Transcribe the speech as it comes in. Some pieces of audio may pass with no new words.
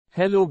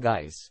Hello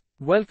guys.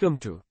 Welcome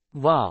to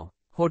Wow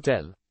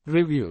Hotel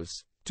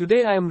Reviews.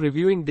 Today I am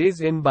reviewing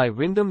Days Inn by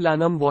Wyndham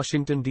Lanham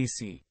Washington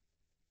D.C.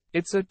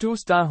 It's a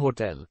 2-star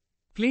hotel.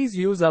 Please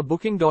use our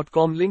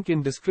booking.com link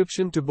in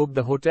description to book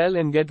the hotel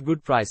and get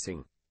good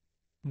pricing.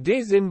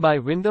 Days Inn by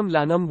Wyndham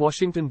Lanham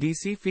Washington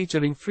D.C.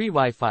 featuring free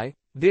Wi-Fi.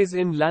 Days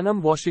Inn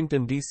Lanham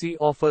Washington D.C.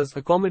 offers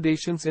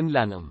accommodations in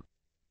Lanham.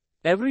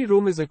 Every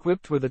room is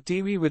equipped with a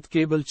TV with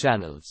cable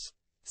channels.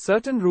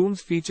 Certain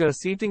rooms feature a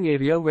seating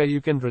area where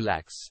you can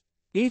relax.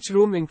 Each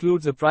room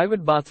includes a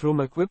private bathroom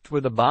equipped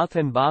with a bath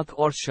and bath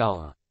or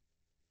shower.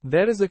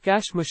 There is a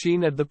cash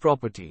machine at the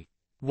property.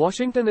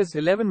 Washington is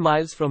 11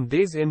 miles from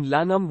Days Inn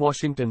Lanham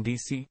Washington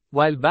D.C.,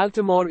 while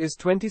Baltimore is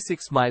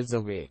 26 miles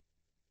away.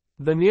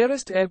 The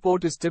nearest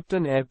airport is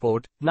Tipton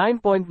Airport,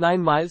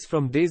 9.9 miles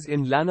from Days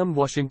Inn Lanham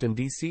Washington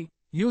D.C.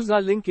 Use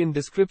our link in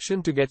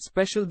description to get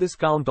special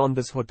discount on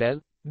this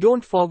hotel.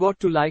 Don't forget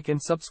to like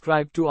and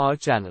subscribe to our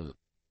channel.